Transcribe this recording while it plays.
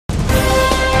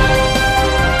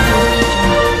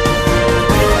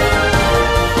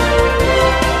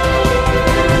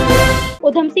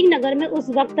उधम सिंह नगर में उस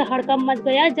वक्त हड़कंप मच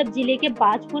गया जब जिले के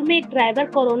बाजपुर में एक ड्राइवर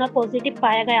कोरोना पॉजिटिव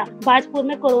पाया गया। बाजपुर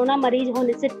में कोरोना मरीज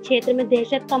होने से क्षेत्र में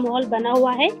दहशत का माहौल बना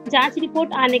हुआ है। जांच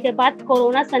रिपोर्ट आने के बाद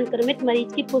कोरोना संक्रमित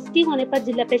मरीज की पुष्टि होने पर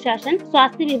जिला प्रशासन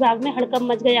स्वास्थ्य विभाग में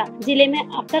हड़कंप मच गया। जिले में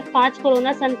अब तक 5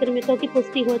 कोरोना संक्रमितों की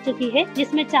पुष्टि हो चुकी है,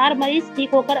 जिसमें 4 मरीज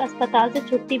ठीक होकर अस्पताल से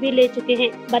छुट्टी भी ले चुके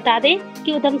हैं। बता दें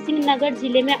कि उधम सिंह नगर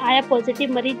जिले में आया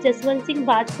पॉजिटिव मरीज जसवंत सिंह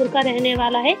बाजपुर का रहने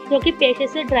वाला है, जो कि पेशे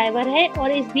से ड्राइवर है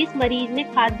और इस बीच मरीज ने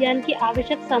खाद्यान्न की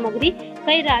आवश्यक सामग्री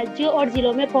कई राज्यों और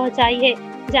जिलों में पहुंचाई है।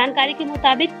 जानकारी के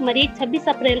मुताबिक मरीज 26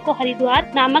 अप्रैल को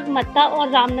हरिद्वार नामक मत्ता और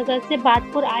रामनगर से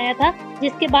बाजपुर आया था,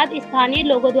 जिसके बाद स्थानीय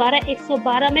लोगों द्वारा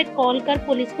 112 में कॉल कर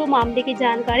पुलिस को मामले की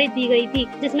जानकारी दी गई थी,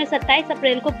 जिसमें 27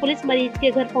 अप्रैल को पुलिस मरीज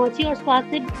के घर पहुंची और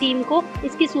स्वास्थ्य टीम को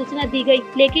इसकी सूचना दी गई।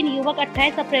 लेकिन युवक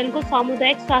 28 अप्रैल को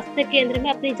सामुदायिक स्वास्थ्य केंद्र में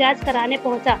अपनी जांच कराने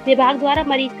पहुंचा। विभाग द्वारा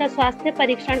मरीज का स्वास्थ्य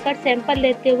परीक्षण कर सैंपल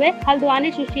लेते हुए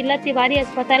हल्द्वानी सुशीला तिवारी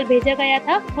अस्पताल भेजा गया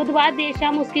था। बुधवार देर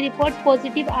शाम उसकी रिपोर्ट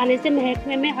पॉजिटिव आने से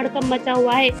महकमे में हड़कंप मचा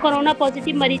हुआ है। कोरोना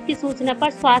पॉजिटिव मरीज की सूचना पर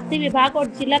स्वास्थ्य विभाग और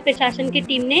जिला प्रशासन की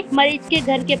टीम ने मरीज के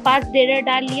घर के पास डेरा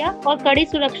डाल लिया और कड़ी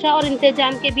सुरक्षा और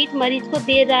इंतजाम के बीच मरीज को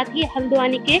देर रात ही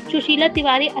हल्द्वानी के सुशीला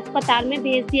तिवारी अस्पताल में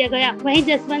भेज दिया गया। वहीं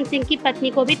जसवंत सिंह की पत्नी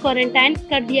को भी क्वारंटाइन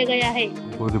कर दिया गया है।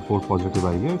 वो रिपोर्ट पॉजिटिव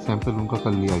आई है, सैंपल उनका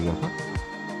कल लिया गया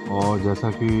था और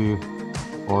जैसा कि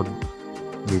और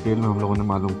डिटेल में हम लोगों ने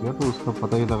मालूम किया तो उसका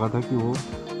पता ही लगा था कि वो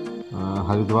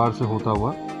हरिद्वार से होता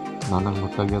हुआ नानक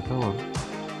मत्ता गया था और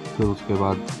फिर उसके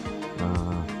बाद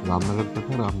रामनगर तक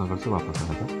था, रामनगर से वापस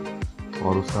आया था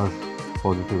और उसका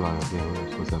पॉजिटिव आ गया है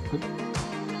उसका सैंपल।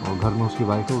 और घर में उसकी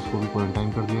वाइफ है, उसको भी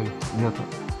क्वारंटाइन कर दिया गया था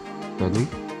पहले ही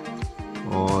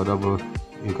और अब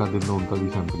एक आध दिन में उनका भी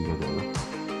सैंपल लिया जाएगा।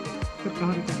 फिर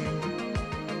कहाँ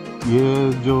निकलेंगे?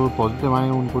 ये जो पॉजिटिव आए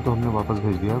हैं उनको तो हमने वापस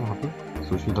भेज दिया है वहाँ पे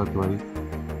सुशीला तिवारी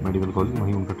मेडिकल कॉलेज,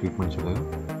 वहीं उनका ट्रीटमेंट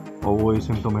चलेगा और वो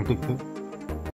एसिम्प्टोमेटिक थे